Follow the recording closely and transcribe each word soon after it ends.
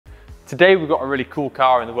Today we've got a really cool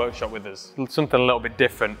car in the workshop with us, something a little bit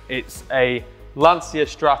different. It's a Lancia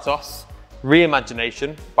Stratos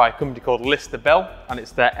reimagination by a company called Bell, and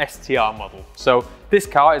it's their STR model. So this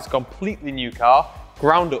car is a completely new car,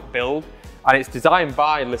 ground up build, and it's designed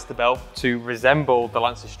by Bell to resemble the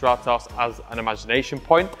Lancia Stratos as an imagination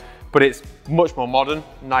point, but it's much more modern,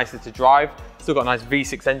 nicer to drive. Still got a nice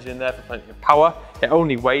V6 engine in there for plenty of power. It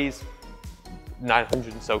only weighs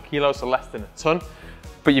 900 and so kilos, so less than a ton.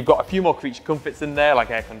 But you've got a few more creature comforts in there,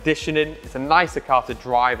 like air conditioning. It's a nicer car to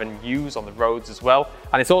drive and use on the roads as well.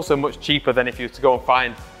 And it's also much cheaper than if you were to go and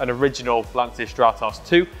find an original Lancia Stratos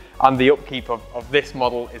 2. And the upkeep of this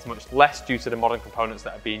model is much less due to the modern components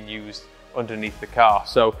that are being used underneath the car.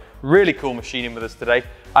 So really cool machining with us today.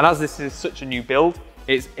 And as this is such a new build,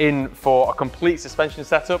 it's in for a complete suspension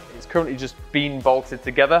setup. It's currently just been bolted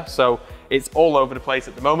together, so it's all over the place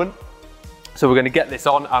at the moment. So we're going to get this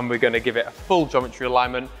on and we're going to give it a full geometry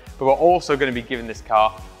alignment, but we're also going to be giving this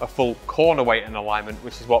car a full corner weight and alignment,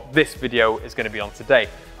 which is what this video is going to be on today.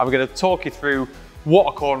 And we're going to talk you through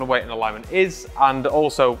what a corner weight and alignment is, and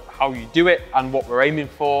also how you do it and what we're aiming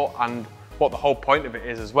for and what the whole point of it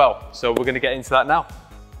is as well. So we're going to get into that now.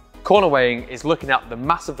 Corner weighing is looking at the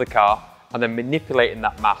mass of the car and then manipulating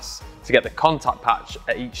that mass to get the contact patch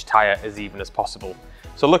at each tyre as even as possible.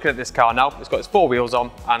 So looking at this car now, it's got its 4 wheels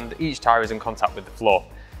on and each tyre is in contact with the floor.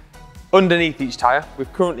 Underneath each tyre,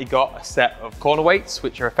 we've currently got a set of corner weights,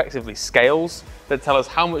 which are effectively scales that tell us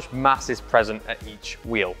how much mass is present at each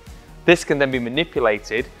wheel. This can then be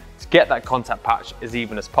manipulated to get that contact patch as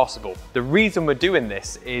even as possible. The reason we're doing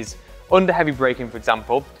this is under heavy braking, for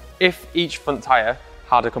example, if each front tyre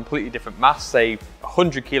had a completely different mass, say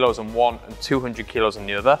 100 kilos on one and 200 kilos on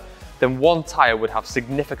the other, then one tyre would have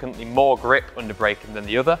significantly more grip under braking than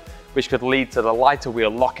the other, which could lead to the lighter wheel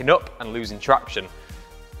locking up and losing traction.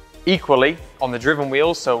 Equally, on the driven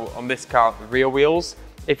wheels, so on this car at the rear wheels,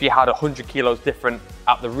 if you had 100 kilos different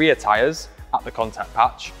at the rear tyres, at the contact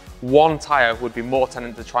patch, one tyre would be more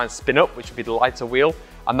tendent to try and spin up, which would be the lighter wheel,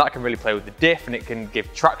 and that can really play with the diff and it can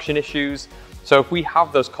give traction issues. So if we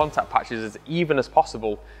have those contact patches as even as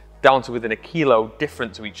possible, down to within a kilo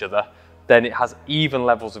different to each other, then it has even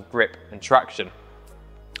levels of grip and traction.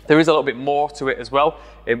 There is a little bit more to it as well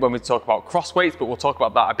when we talk about cross weights, but we'll talk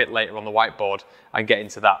about that a bit later on the whiteboard and get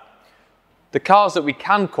into that. The cars that we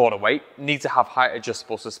can corner weight need to have height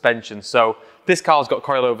adjustable suspension. So this car's got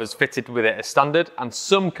coilovers fitted with it as standard, and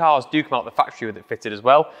some cars do come out the factory with it fitted as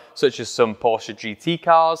well, such as some Porsche GT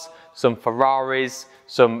cars, some Ferraris,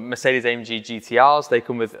 some Mercedes-AMG GTRs. They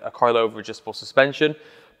come with a coilover adjustable suspension.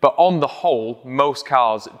 But on the whole, most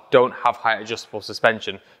cars don't have height adjustable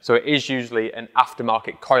suspension. So it is usually an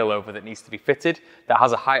aftermarket coilover that needs to be fitted that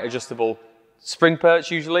has a height adjustable spring perch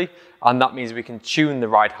usually, and that means we can tune the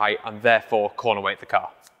ride height and therefore corner weight the car.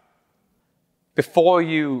 Before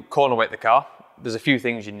you corner weight the car, there's a few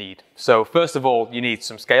things you need. So first of all, you need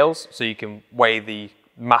some scales so you can weigh the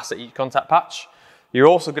mass at each contact patch. You're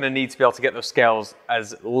also going to need to be able to get those scales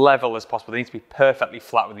as level as possible. They need to be perfectly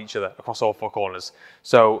flat with each other across all 4 corners.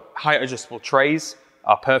 So height adjustable trays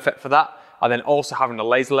are perfect for that. And then also having a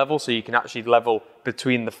laser level so you can actually level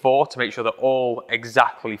between the 4 to make sure they're all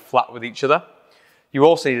exactly flat with each other. You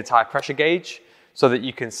also need a tyre pressure gauge so that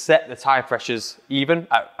you can set the tyre pressures even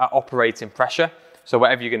at operating pressure. So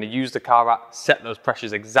whatever you're going to use the car at, set those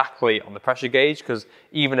pressures exactly on the pressure gauge, because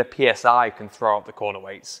even a PSI can throw out the corner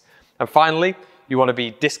weights. And finally, you want to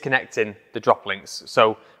be disconnecting the drop links.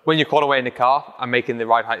 So when you're corner weighting the car and making the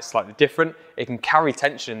ride height slightly different, it can carry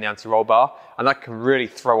tension in the anti-roll bar, and that can really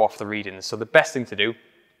throw off the readings. So the best thing to do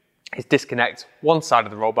is disconnect one side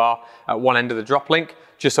of the roll bar at one end of the drop link,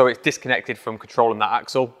 just so it's disconnected from controlling that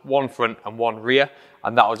axle, one front and one rear,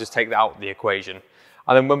 and that'll just take that out of the equation.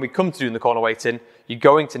 And then when we come to doing the corner weighting, you're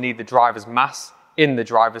going to need the driver's mass in the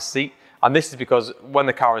driver's seat. And this is because when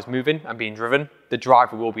the car is moving and being driven, the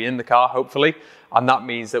driver will be in the car, hopefully. And that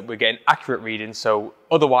means that we're getting accurate readings. So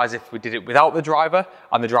otherwise, if we did it without the driver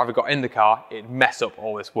and the driver got in the car, it'd mess up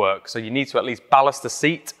all this work. So you need to at least ballast the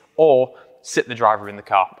seat or sit the driver in the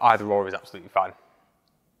car. Either or is absolutely fine.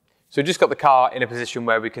 So we've just got the car in a position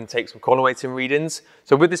where we can take some corner weighting readings.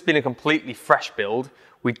 So with this being a completely fresh build,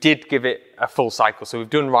 we did give it a full cycle. So we've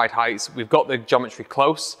done ride heights, we've got the geometry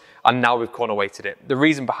close, and now we've corner weighted it. The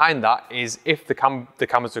reason behind that is if the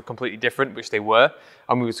cambers are completely different, which they were,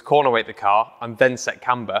 and we was to corner weight the car and then set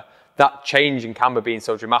camber, that change in camber being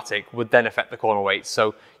so dramatic would then affect the corner weights.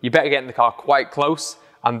 So you better get in the car quite close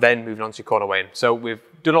and then moving on to your corner weighing. So we've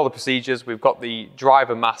done all the procedures, we've got the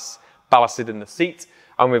driver mass ballasted in the seat,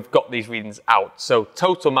 and we've got these readings out. So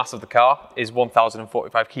total mass of the car is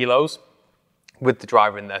 1,045 kilos with the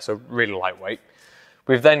driver in there, so really lightweight.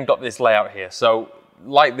 We've then got this layout here. So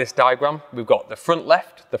like this diagram, we've got the front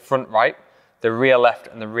left, the front right, the rear left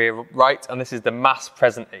and the rear right, and this is the mass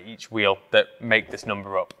present at each wheel that make this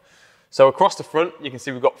number up. So across the front, you can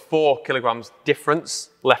see we've got 4 kilograms difference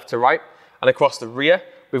left to right, and across the rear,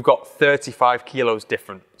 we've got 35 kilos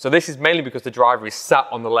different. So this is mainly because the driver is sat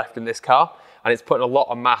on the left in this car, and it's putting a lot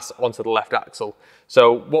of mass onto the left axle.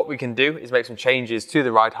 So what we can do is make some changes to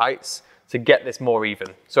the ride heights to get this more even.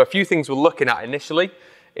 So a few things we're looking at initially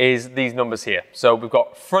is these numbers here. So we've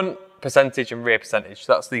got front percentage and rear percentage.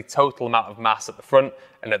 So that's the total amount of mass at the front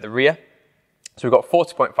and at the rear. So we've got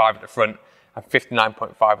 40.5 at the front and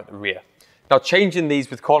 59.5 at the rear. Now changing these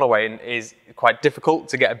with corner weighing is quite difficult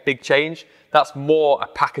to get a big change. That's more a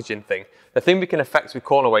packaging thing. The thing we can affect with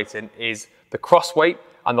corner weighting is the cross weight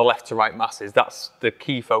and the left to right masses. That's the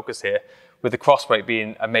key focus here, with the cross weight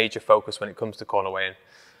being a major focus when it comes to corner weighing.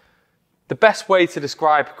 The best way to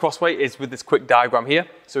describe cross weight is with this quick diagram here.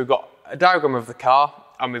 So we've got a diagram of the car,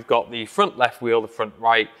 and we've got the front left wheel, the front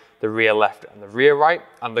right, the rear left and the rear right.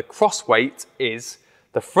 And the cross weight is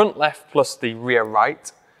the front left plus the rear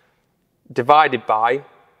right divided by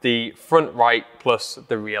the front right plus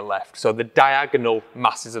the rear left. So the diagonal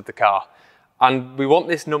masses of the car. And we want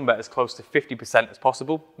this number as close to 50% as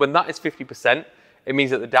possible. When that is 50%, it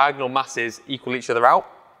means that the diagonal masses equal each other out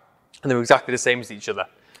and they're exactly the same as each other.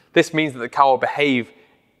 This means that the car will behave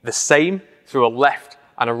the same through a left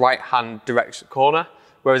and a right hand direction corner,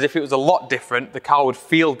 whereas if it was a lot different, the car would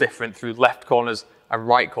feel different through left corners and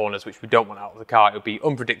right corners, which we don't want out of the car. It would be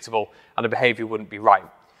unpredictable and the behavior wouldn't be right.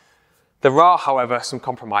 There are, however, some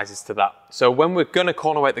compromises to that. So when we're going to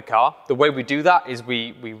corner weight the car, the way we do that is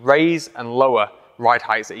we raise and lower ride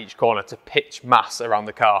heights at each corner to pitch mass around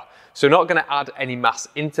the car. So we're not going to add any mass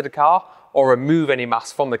into the car or remove any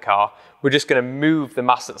mass from the car. We're just going to move the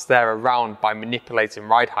mass that's there around by manipulating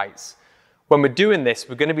ride heights. When we're doing this,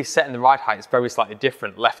 we're going to be setting the ride heights very slightly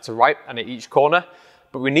different, left to right and at each corner,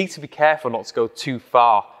 but we need to be careful not to go too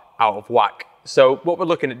far out of whack. So what we're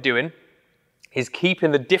looking at doing is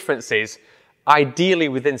keeping the differences ideally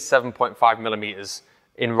within 7.5 millimeters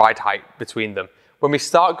in ride height between them. When we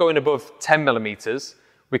start going above 10 millimeters,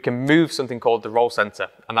 we can move something called the roll center,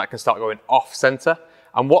 and that can start going off center.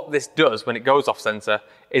 And what this does when it goes off center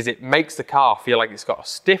is it makes the car feel like it's got a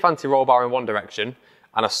stiff anti-roll bar in one direction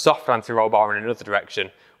and a soft anti-roll bar in another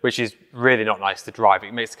direction, which is really not nice to drive.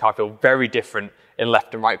 It makes the car feel very different in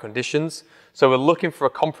left and right conditions. So we're looking for a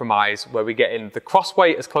compromise where we get in the cross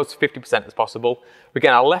weight as close to 50% as possible. We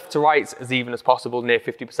get our left to right as even as possible, near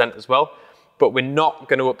 50% as well, but we're not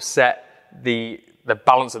going to upset the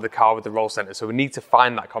balance of the car with the roll center. So we need to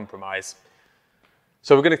find that compromise.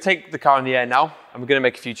 So we're going to take the car in the air now, and we're going to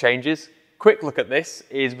make a few changes. Quick look at this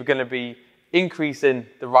is we're going to be increasing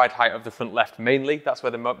the ride height of the front left mainly. That's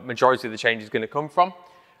where the majority of the change is going to come from.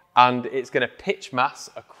 And it's going to pitch mass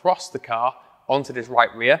across the car onto this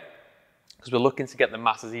right rear, because we're looking to get the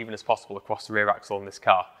mass as even as possible across the rear axle in this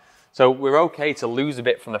car. So we're okay to lose a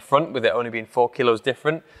bit from the front with it only being 4 kilos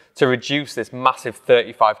different to reduce this massive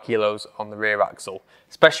 35 kilos on the rear axle.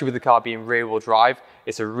 Especially with the car being rear wheel drive,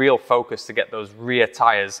 it's a real focus to get those rear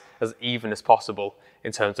tires as even as possible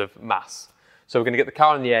in terms of mass. So we're going to get the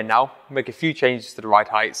car in the air now, make a few changes to the ride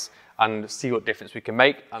heights and see what difference we can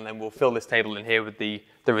make, and then we'll fill this table in here with the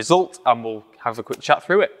result and we'll have a quick chat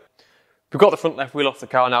through it. We've got the front left wheel off the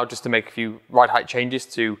car now just to make a few ride height changes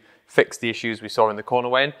to fix the issues we saw in the corner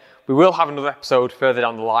weighing. We will have another episode further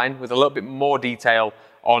down the line with a little bit more detail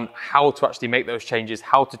on how to actually make those changes,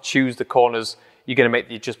 how to choose the corners you're going to make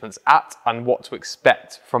the adjustments at, and what to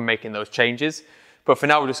expect from making those changes. But for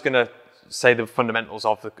now, we're just going to say the fundamentals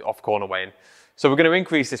of corner weighing. So we're going to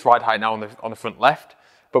increase this ride height now on the front left,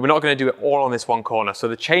 but we're not going to do it all on this one corner. So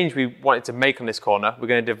the change we wanted to make on this corner, we're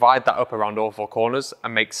going to divide that up around all 4 corners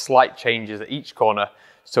and make slight changes at each corner,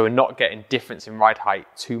 so we're not getting difference in ride height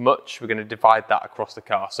too much. We're going to divide that across the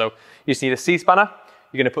car. So you just need a C-spanner.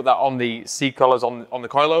 You're going to put that on the C-collars on the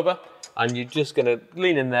coilover, and you're just going to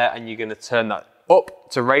lean in there and you're going to turn that up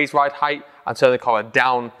to raise ride height and turn the collar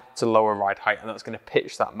down to lower ride height, and that's going to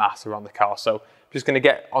pitch that mass around the car. So I'm just going to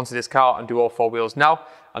get onto this car and do all 4 wheels now,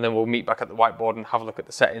 and then we'll meet back at the whiteboard and have a look at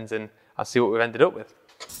the settings and see what we've ended up with.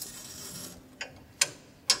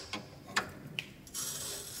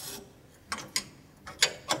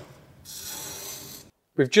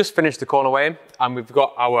 We've just finished the corner weighing and we've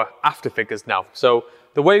got our after figures now. So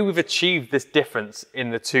the way we've achieved this difference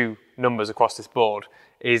in the 2 numbers across this board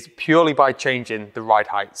is purely by changing the ride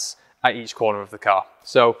heights at each corner of the car.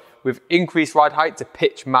 So we've increased ride height to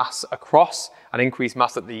pitch mass across and increase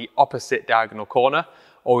mass at the opposite diagonal corner,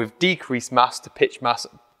 or we've decreased mass to pitch mass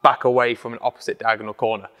back away from an opposite diagonal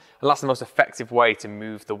corner. And that's the most effective way to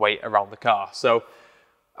move the weight around the car. So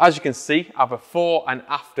as you can see, our before and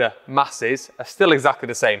after masses are still exactly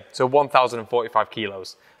the same. So 1,045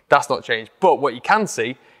 kilos. That's not changed. But what you can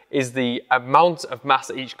see is the amount of mass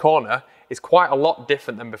at each corner is quite a lot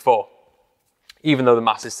different than before, even though the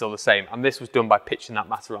mass is still the same. And this was done by pitching that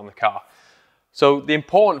mass around the car. So the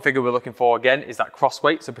important figure we're looking for again is that cross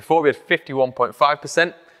weight. So before we had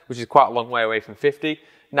 51.5%, which is quite a long way away from 50.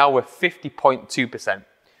 Now we're 50.2%.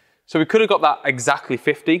 So we could have got that exactly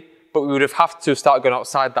 50, but we would have had to start going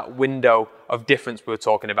outside that window of difference we were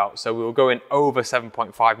talking about. So we were going over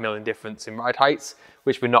 7.5 million difference in ride heights,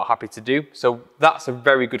 which we're not happy to do. So that's a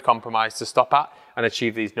very good compromise to stop at and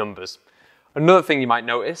achieve these numbers. Another thing you might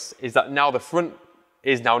notice is that now the front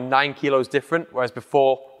is now 9 kilos different, whereas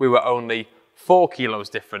before we were only 4 kilos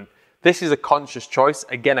different. This is a conscious choice,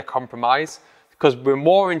 again a compromise, because we're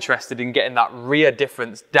more interested in getting that rear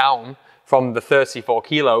difference down from the 34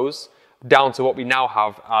 kilos down to what we now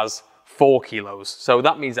have as 4 kilos. So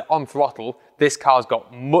that means that on throttle, this car's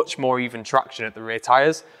got much more even traction at the rear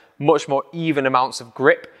tyres, much more even amounts of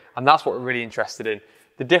grip, and that's what we're really interested in.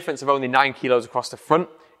 The difference of only 9 kilos across the front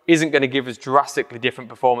isn't going to give us drastically different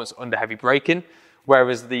performance under heavy braking,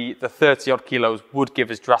 whereas the 30 odd kilos would give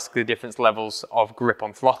us drastically different levels of grip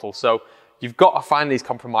on throttle. So you've got to find these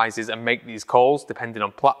compromises and make these calls depending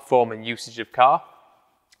on platform and usage of car.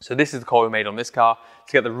 So this is the call we made on this car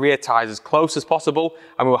to get the rear tyres as close as possible,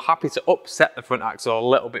 and we were happy to upset the front axle a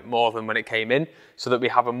little bit more than when it came in so that we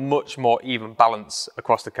have a much more even balance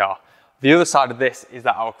across the car. The other side of this is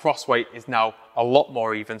that our cross weight is now a lot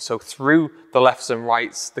more even, so through the lefts and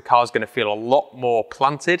rights the car's going to feel a lot more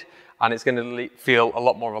planted, and it's going to feel a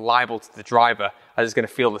lot more reliable to the driver, as it's going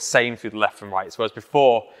to feel the same through the left and right. Whereas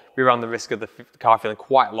before, we ran the risk of the car feeling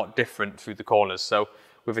quite a lot different through the corners. So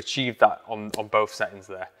we've achieved that on both settings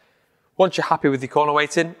there. Once you're happy with your corner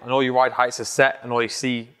weighting and all your ride heights are set and all your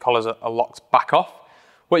C collars are locked back off,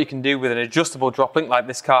 what you can do with an adjustable drop link like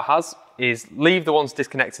this car has is leave the ones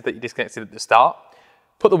disconnected that you disconnected at the start,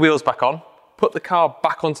 put the wheels back on, put the car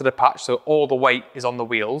back onto the patch so all the weight is on the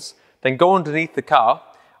wheels, then go underneath the car,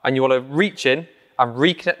 and you want to reach in and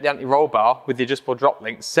reconnect the anti-roll bar with the adjustable drop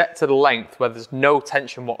link set to the length where there's no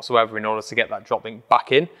tension whatsoever in order to get that drop link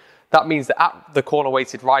back in. That means that at the corner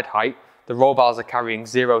weighted ride height, the roll bars are carrying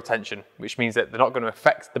zero tension, which means that they're not going to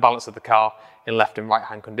affect the balance of the car in left and right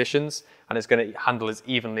hand conditions, and it's going to handle as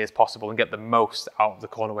evenly as possible and get the most out of the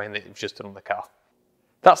corner weighing that you've just done on the car.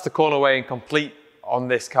 That's the corner weighing complete on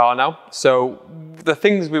this car now. So the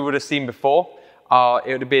things we would have seen before are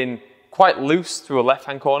it would have been quite loose through a left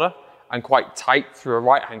hand corner and quite tight through a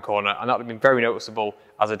right hand corner, and that would have been very noticeable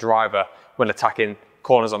as a driver when attacking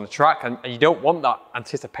corners on the track, and you don't want that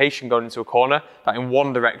anticipation going into a corner that in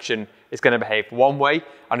one direction it's going to behave one way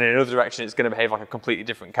and in another direction it's going to behave like a completely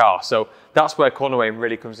different car. So that's where corner weighing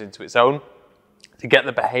really comes into its own, to get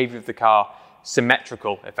the behavior of the car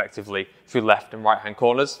symmetrical effectively through left and right hand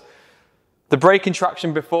corners. The braking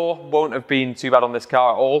traction before won't have been too bad on this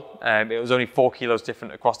car at all. It was only 4 kilos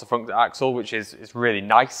different across the front axle, which is really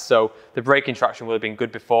nice. So the braking traction will have been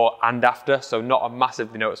good before and after, so not a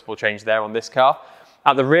massively noticeable change there on this car.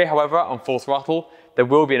 At the rear, however, on full throttle, there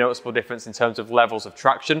will be a noticeable difference in terms of levels of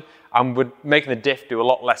traction, and we're making the diff do a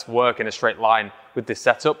lot less work in a straight line with this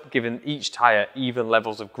setup, giving each tyre even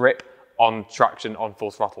levels of grip on traction on full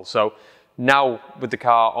throttle. So now with the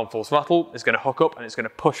car on full throttle, it's going to hook up and it's going to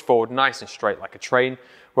push forward nice and straight like a train,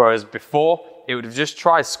 whereas before it would have just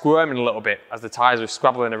tried squirming a little bit as the tyres were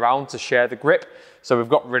scrabbling around to share the grip. So we've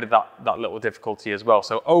got rid of that little difficulty as well.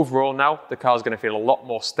 So overall now the car's going to feel a lot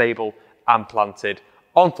more stable and planted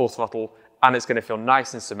on full throttle, and it's going to feel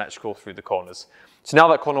nice and symmetrical through the corners. So now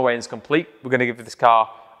that corner weighing is complete, we're going to give this car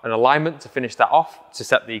an alignment to finish that off, to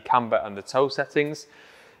set the camber and the toe settings.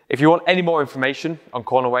 If you want any more information on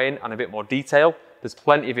corner weighing and a bit more detail, there's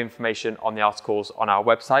plenty of information on the articles on our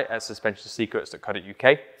website at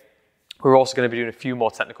suspensionsecrets.co.uk. We're also going to be doing a few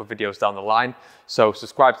more technical videos down the line, so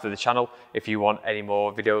subscribe to the channel if you want any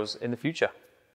more videos in the future.